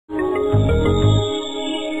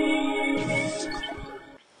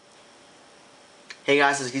Hey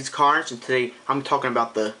guys, it's Carnage, and today I'm talking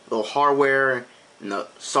about the little hardware and the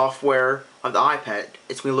software of the iPad.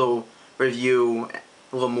 It's gonna be a little review,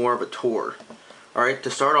 a little more of a tour. Alright, to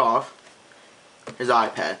start off, here's the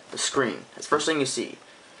iPad, the screen. That's the first thing you see.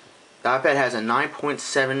 The iPad has a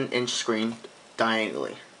 9.7-inch screen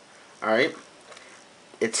diagonally. Alright,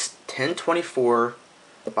 it's 1024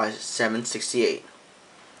 by 768.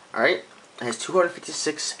 Alright, it has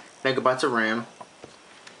 256 megabytes of RAM,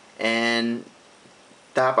 and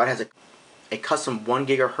the iPad has a custom 1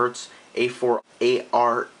 gigahertz A4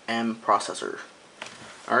 ARM processor.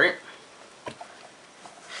 Alright.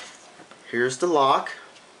 Here's the lock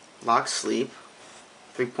sleep,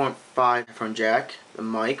 3.5 headphone jack, the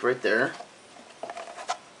mic right there.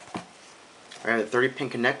 I have the 30-pin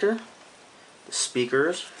connector, the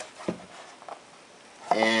speakers,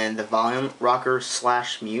 and the volume rocker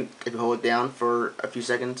 / mute. If you hold it down for a few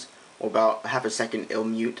seconds, or about half a second, it'll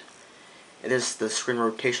mute. It is the screen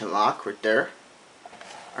rotation lock right there.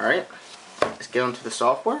 Alright, let's get onto the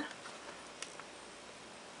software.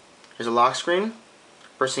 Here's a lock screen.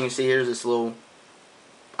 First thing you see here is this little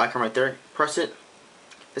icon right there. Press it.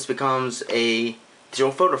 This becomes a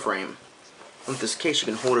digital photo frame. With this case, you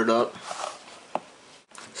can hold it up,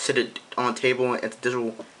 sit it on a table, and it's a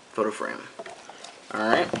digital photo frame.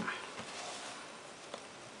 Alright.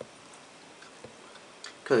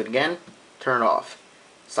 Click it again, turn it off.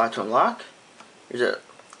 Slide to unlock.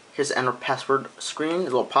 Here's the enter password screen, a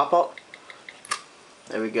little pop-up.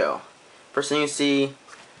 There we go. First thing you see,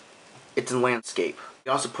 it's in landscape.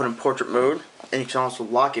 You also put in portrait mode, and you can also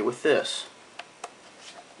lock it with this.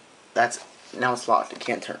 Now it's locked, it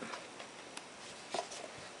can't turn.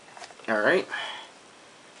 Alright.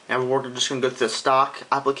 Now we're just gonna go through the stock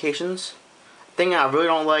applications. Thing I really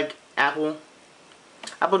don't like, Apple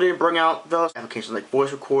didn't bring out those applications like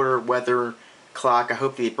voice recorder, weather, clock. I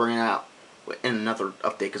hope they bring it out in another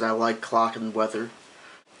update, because I like clock and weather.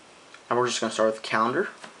 And we're just going to start with the calendar.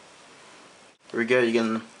 Here we go. You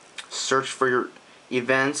can search for your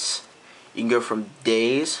events. You can go from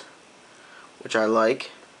days, which I like.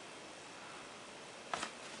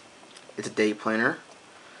 It's a day planner.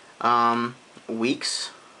 Weeks,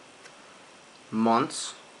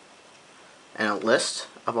 months, and a list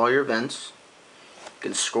of all your events. You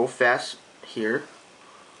can scroll fast here.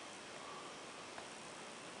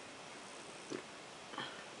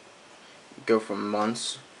 Go from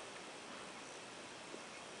months.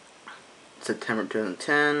 September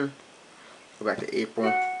 2010. Go back to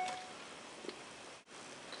April.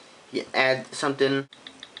 You add something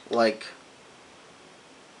like,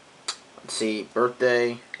 let's see,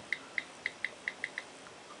 birthday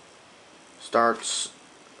starts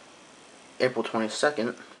April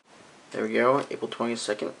 22nd. There we go, April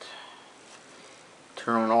 22nd.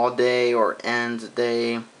 Turn on all day or ends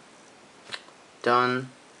day. Done.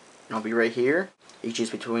 And I'll be right here. You choose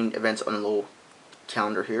between events on the little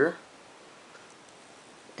calendar here.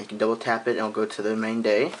 And you can double tap it and it'll go to the main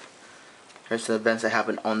day. Here's the events that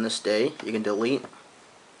happen on this day. You can delete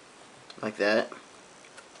like that.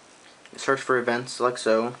 Search for events like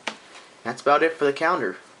so. That's about it for the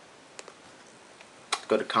calendar. Let's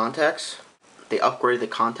go to contacts. They upgraded the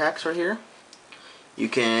contacts right here. You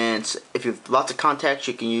can, if you have lots of contacts,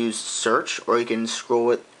 you can use search, or you can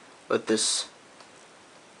scroll it with this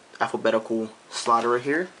alphabetical slider right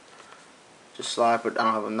here. Just slide, but I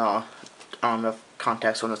don't have enough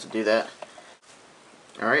contacts on us to do that.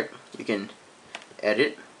 Alright, you can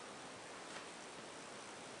edit.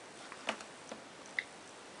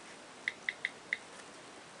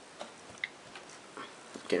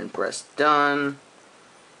 You can press done.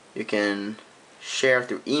 You can share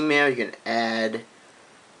through email. You can add,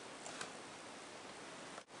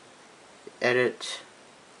 edit,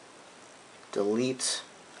 delete.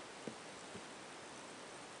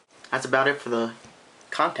 That's about it for the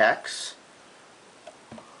contacts.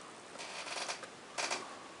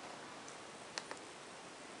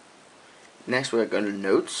 Next we're going to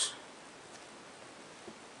notes.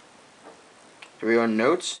 Here we go on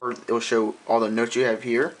notes. It will show all the notes you have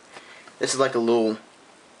here. This is like a little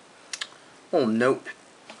note.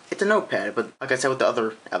 It's a notepad, but like I said with the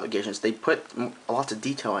other applications, they put lots of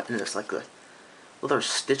detail in this, like the little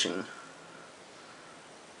stitching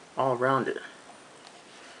all around it.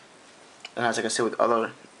 And as like I said with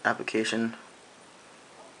other application,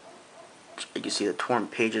 you can see the torn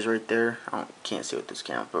pages right there. Can't see with this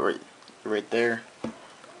camera, but right there.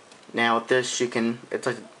 Now with this, you can, it's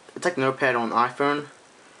like the notepad on iPhone.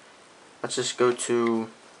 Let's just go to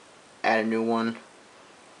add a new one.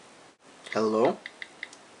 Hello.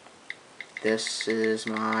 This is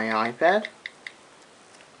my iPad.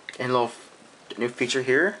 And a little new feature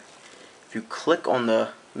here. if you click on the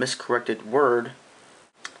miscorrected word,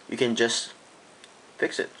 you can just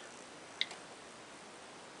fix it.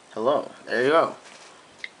 Hello, there you go.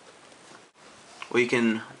 Or you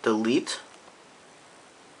can delete.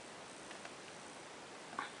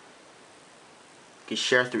 You can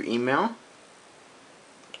share through email.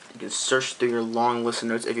 You can search through your long list of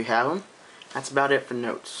notes if you have them. That's about it for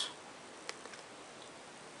notes.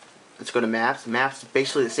 Let's go to maps. Maps is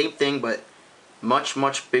basically the same thing, but much,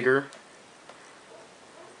 much bigger.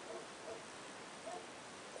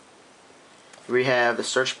 We have the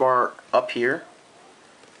search bar up here.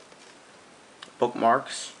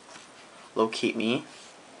 Bookmarks. Locate me.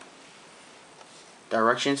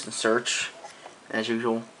 Directions and search. As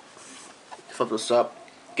usual, flip this up.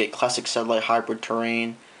 Get classic satellite hybrid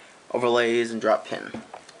terrain. Overlays and drop pin.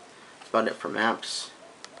 That's about it for maps.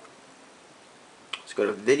 Let's go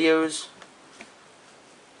to videos.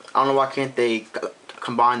 I don't know why can't they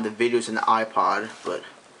combine the videos in the iPod, but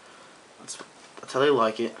that's how they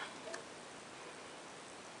like it.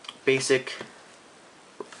 Basic.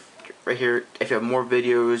 Right here, if you have more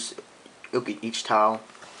videos, look at each tile.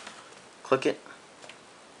 Click it.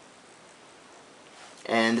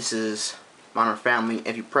 And this is Modern Family.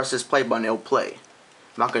 If you press this play button, it'll play.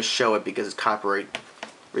 I'm not going to show it because it's copyright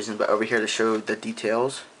reasons, but over here to show the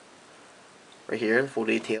details. Right here, the full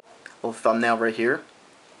detail. Little thumbnail right here.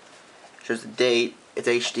 Shows the date. It's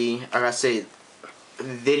HD. I gotta say, the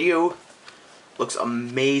video looks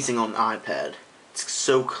amazing on the iPad. It's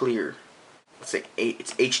so clear. It's like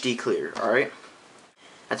it's HD clear. All right.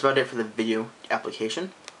 That's about it for the video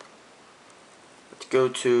application. Let's go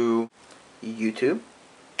to YouTube.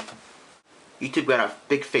 YouTube got a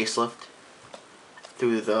big facelift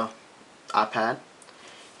through the iPad.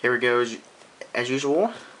 Here we go, as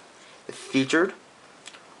usual. The featured,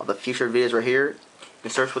 all the featured videos right here. You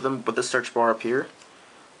can search with them with the search bar up here.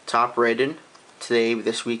 Top rated, today,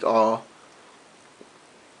 this week, all.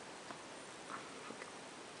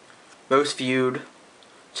 Most viewed,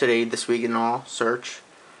 today, this week, and all. Search.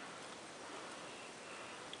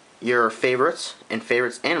 Your favorites and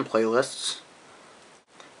playlists.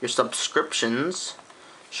 Your subscriptions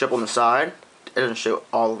show up on the side. It doesn't show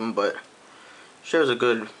all of them, but shows a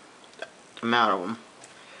good amount of them.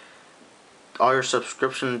 All your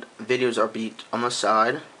subscription videos are beat on the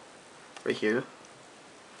side, right here.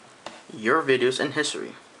 Your videos and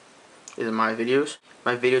history. These are my videos.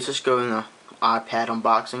 My videos just go in the iPad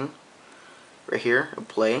unboxing. Right here, and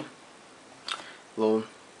play. Little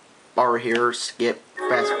bar right here, skip,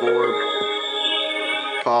 fast forward,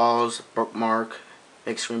 pause, bookmark,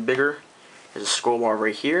 make screen bigger. There's a scroll bar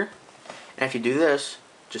right here. And if you do this,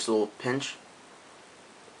 just a little pinch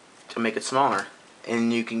to make it smaller.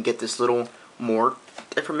 And you can get this little more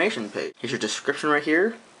information page. Here's your description right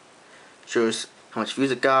here. Shows how much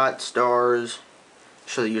views it got, stars,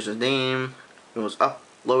 show the user's name, when it was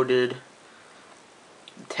uploaded,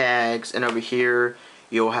 tags, and over here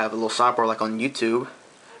you'll have a little sidebar like on YouTube.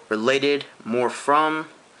 Related, more from.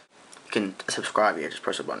 You can subscribe here, just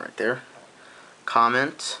press the button right there.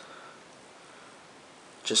 Comment.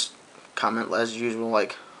 Just comment as usual,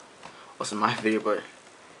 like what's in my video, but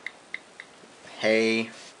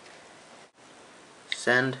hey.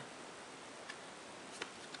 Send.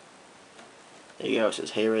 There you go, it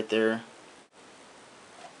says hey right there.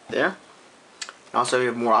 There. And also you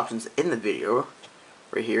have more options in the video.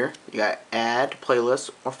 Right here. You got add, playlists,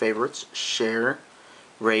 or favorites, share,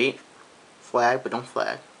 rate, flag, but don't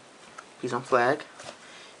flag. Please don't flag.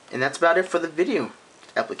 And that's about it for the video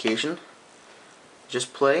application.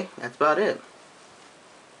 Just play, that's about it.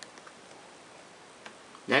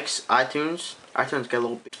 Next, iTunes. iTunes got a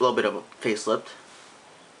little bit of a facelift.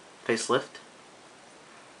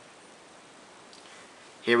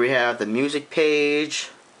 Here we have the music page.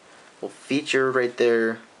 Little feature right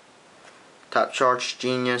there. Top charts,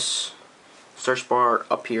 genius. Search bar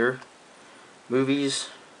up here. Movies.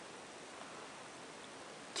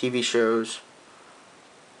 TV shows.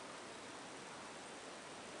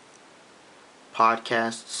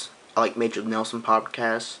 Podcasts. I like Major Nelson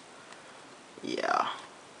podcasts. Yeah.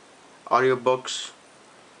 Audiobooks.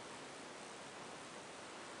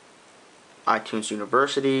 iTunes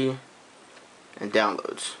University. And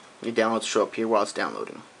downloads. Your downloads show up here while it's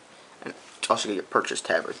downloading. And also get your purchase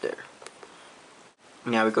tab right there.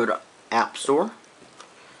 Now we go to App Store.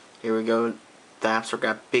 Here we go. The App Store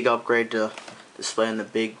got a big upgrade to displaying the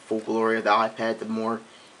big full glory of the iPad. The more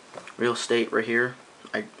real estate right here.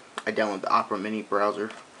 I downloaded the Opera Mini browser.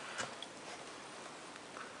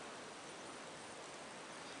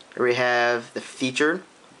 Here we have the featured.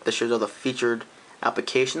 This shows all the featured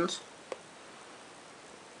applications.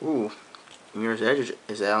 Ooh, Mirror's Edge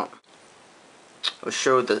is out. It'll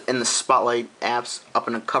show the in the spotlight apps up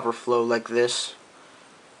in a cover flow like this.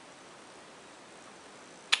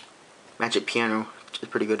 Magic Piano is a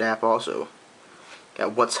pretty good app also.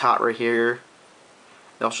 Got What's Hot right here.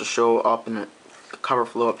 They also show up in the cover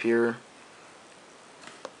flow up here.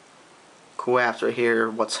 Cool apps right here.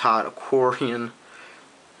 What's Hot, Accordion.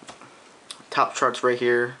 Top charts right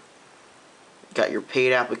here. You got your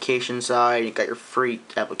paid application side. You got your free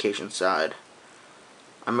application side.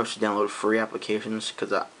 I mostly download free applications because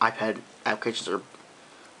the iPad applications are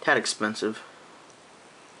tad expensive.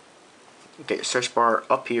 You got your search bar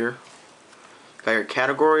up here. You got your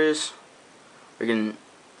categories. You can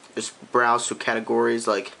just browse through categories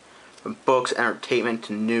like from books, entertainment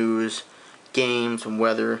to news, games, and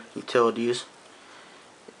weather, utilities.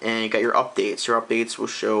 And you got your updates. Your updates will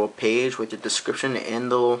show a page with your description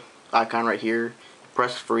and the little icon right here.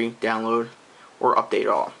 Press free, download, or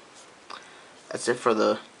update all. That's it for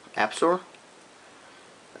the App Store.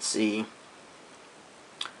 Let's see.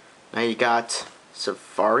 Now you got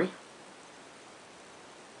Safari.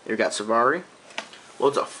 You got Safari.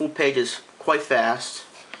 Loads up full pages quite fast.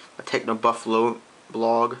 I take no Buffalo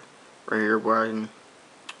blog right here where I can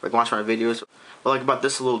watch my videos. What I like about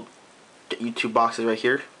this little YouTube box is right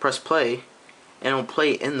here. Press play, and it'll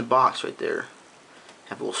play in the box right there.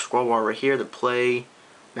 Have a little scroll bar right here, the play,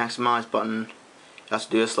 maximize button. You also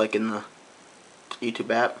do this like in the YouTube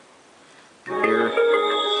app. Here,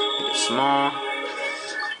 make it small.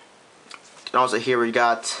 And also here we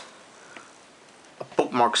got a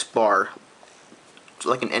bookmarks bar,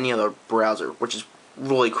 like in any other browser, which is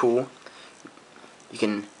really cool. You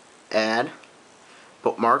can add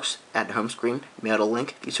bookmarks, add to home screen, mail a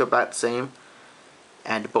link, you still about the same.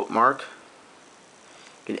 Add the bookmark.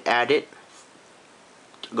 You can add it.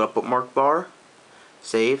 Go to bookmark bar,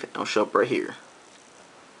 save, and it'll show up right here.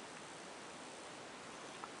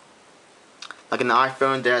 Like in the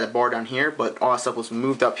iPhone, they had the bar down here, but all that stuff was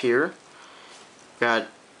moved up here. Got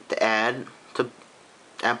the add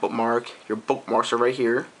bookmark. Your bookmarks are right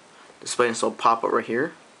here. Display and still pop up right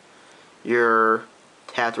here. Your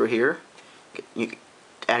tabs right here. You can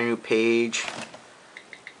add a new page.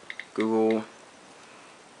 Go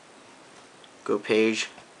page.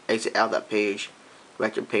 Exit out that page. Go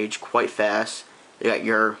back to your page quite fast. You got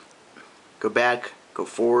your go back, go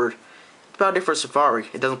forward. It's about it for Safari.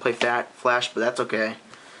 It doesn't play Flash, but that's okay.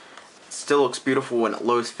 It still looks beautiful when it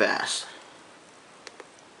loads fast.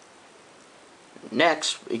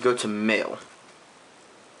 Next, you go to Mail.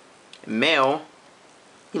 In Mail,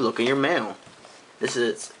 you look at your mail. This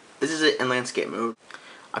is it in landscape mode.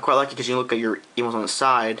 I quite like it because you can look at your emails on the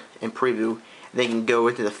side in preview. And then you can go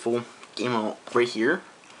into the full email right here.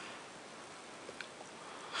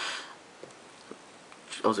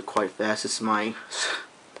 Those are quite fast. This is my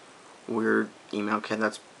weird email account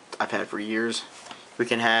that I've had for years. We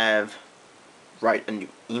can have write a new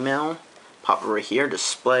email. Pop it right here.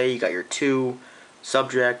 Display. You got your to,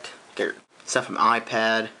 subject. Get your stuff from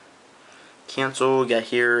iPad. Cancel. You got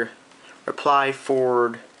here. Reply.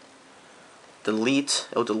 Forward. Delete.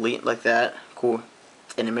 It'll delete like that. Cool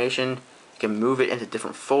animation. You can move it into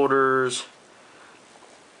different folders.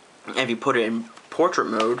 And if you put it in portrait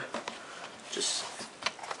mode, just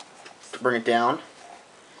bring it down.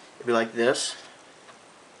 It'll be like this.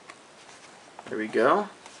 There we go.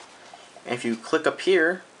 And if you click up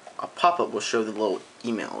here, a pop-up will show the little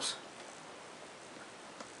emails.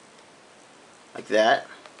 Like that.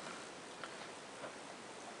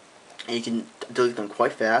 And you can delete them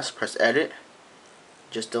quite fast. Press edit.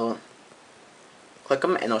 Just click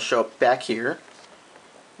them and they'll show up back here.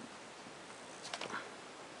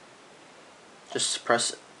 Just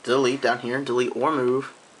press delete down here. Delete or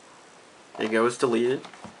move. There you go, it's deleted.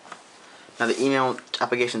 Now the email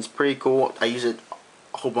application is pretty cool. I use it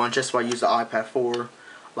a whole bunch. That's why I use the iPad for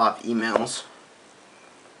a lot of emails.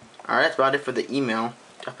 Alright, that's about it for the email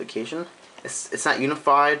application. It's not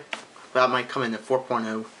unified, but that might come in the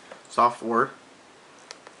 4.0 software.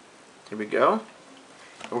 Here we go.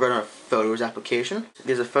 We're going to our Photos application.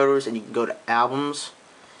 There's the Photos, and you can go to Albums.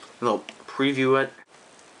 And they'll preview it.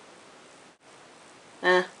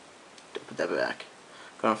 Don't put that back.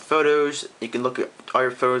 Go on Photos. You can look at all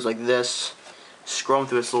your photos like this. Scroll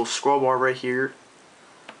through this little scroll bar right here.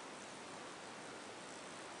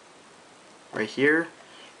 Right here.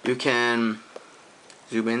 You can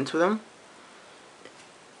zoom into them.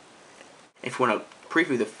 If you want to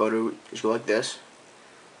preview the photo, just go like this.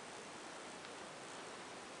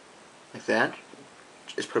 Like that.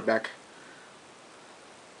 Just put it back.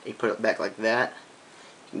 You put it back like that.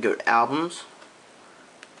 You can go to Albums.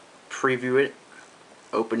 Preview it.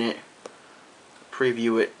 Open it.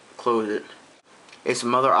 Preview it. Close it. There's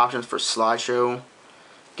some other options for slideshow. You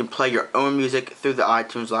can play your own music through the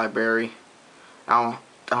iTunes library. I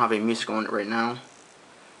don't have any music on it right now.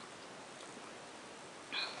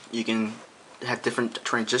 You can have different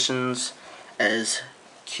transitions as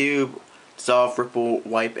cube, dissolve, ripple,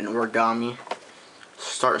 wipe, and origami.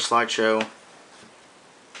 Start a slideshow.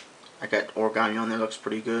 I got origami on there, looks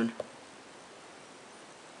pretty good.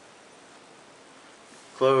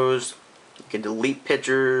 Close. You can delete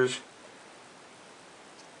pictures.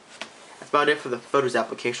 That's about it for the Photos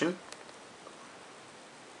application.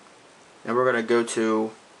 Now we're going to go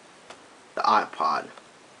to the iPod.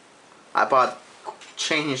 iPod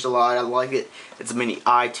changed a lot. I like it. It's a mini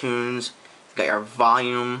iTunes. You got your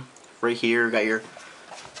volume right here. You got your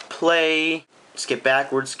play. Skip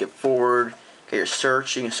backwards, skip forward. Got your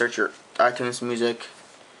search. You can search your iTunes music.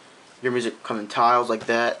 Your music comes in tiles like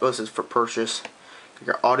that. Oh, this is for purchase.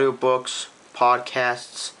 Your audiobooks,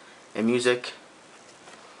 podcasts, and music.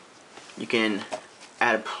 You can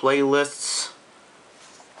add playlists.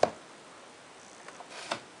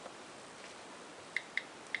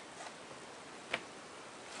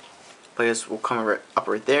 Playlists will come up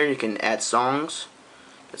right there. You can add songs.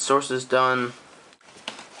 Get sources done.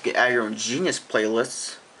 You can add your own Genius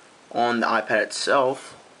playlists on the iPad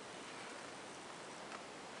itself.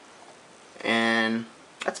 And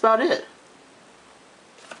that's about it.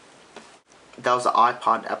 That was the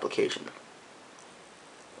iPod application.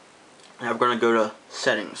 Now we're going to go to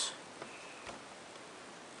settings.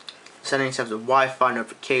 Settings have the Wi-Fi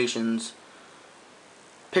notifications,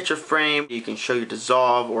 picture frame. You can show your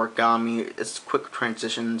dissolve, origami. It's quick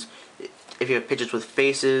transitions. If you have pictures with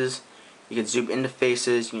faces, you can zoom into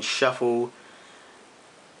faces. You can shuffle.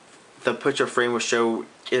 The picture frame will show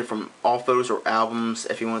it from all photos or albums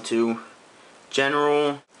if you want to.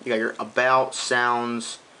 General. You got your about,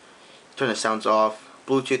 sounds. Turn the sounds off.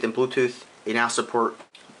 Bluetooth and Bluetooth. They now support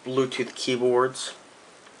Bluetooth keyboards.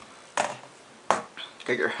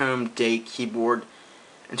 Got your home date keyboard.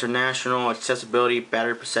 International, accessibility,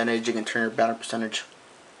 battery percentage. You can turn your battery percentage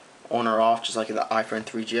on or off just like the iPhone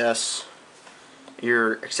 3GS.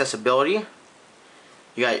 Your accessibility.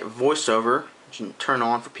 You got your voiceover, which you can turn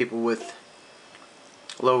on for people with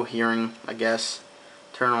low hearing, I guess.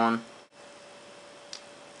 Turn on.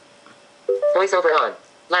 Voiceover on.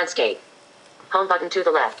 Landscape. Home button to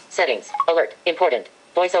the left. Settings. Alert. Important.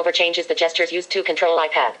 VoiceOver changes the gestures used to control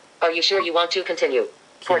iPad. Are you sure you want to continue?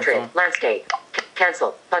 Portrait. Cancel. Landscape.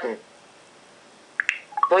 Cancel. Button.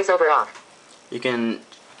 VoiceOver off. You can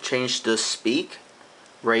change the speak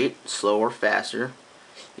rate, slower, faster.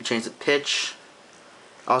 You change the pitch.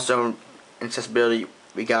 Also, accessibility,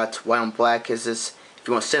 we got white on black. Is this if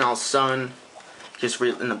you want to sit out sun, just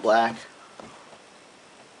read it in the black.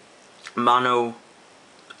 Mono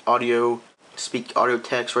audio, speak audio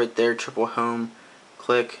text right there, triple home,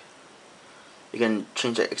 click. You can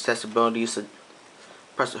change the accessibility, so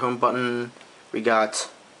press the home button. We got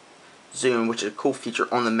zoom, which is a cool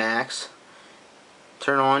feature on the Macs.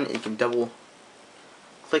 Turn on, you can double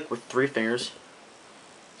click with 3 fingers.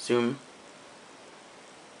 Zoom.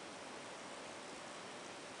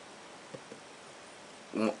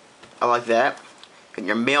 I like that. Got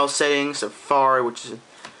your mail settings, Safari, which is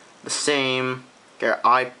the same. Got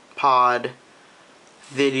your iPod,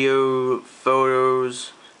 video,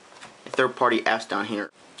 photos, and third-party apps down here.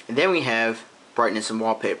 And then we have brightness and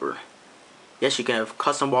wallpaper. Yes, you can have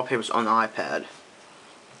custom wallpapers on the iPad.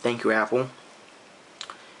 Thank you, Apple.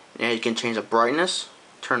 And you can change the brightness,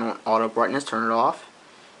 turn on auto brightness, turn it off.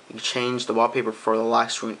 You can change the wallpaper for the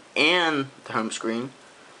lock screen and the home screen.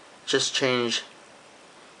 Just change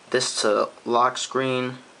this to lock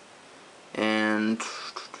screen and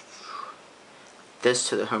this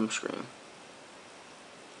to the home screen.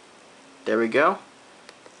 There we go.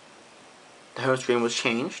 The home screen was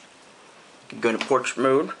changed. You can go into portrait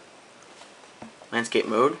mode, landscape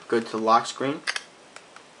mode, go to the lock screen.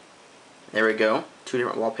 There we go. 2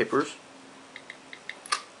 different wallpapers.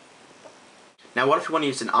 Now what if you want to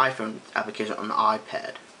use an iPhone application on the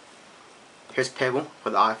iPad? Here's a table for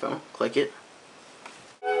the iPhone. Click it.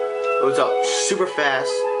 Loads up super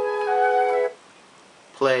fast.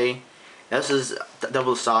 Play. Now this is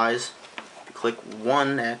double the size. If you click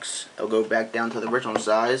 1x, it'll go back down to the original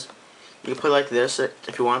size. You can play like this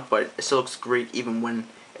if you want, but it still looks great even when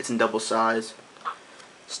it's in double size.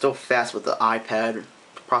 Still fast with the iPad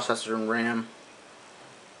processor and RAM.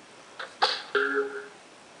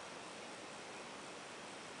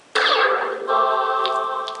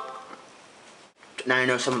 Now you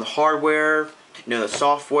know some of the hardware, you know the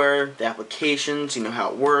software, the applications, you know how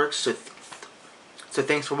it works. So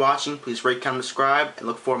thanks for watching. Please rate, comment, subscribe, and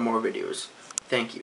look for more videos. Thank you.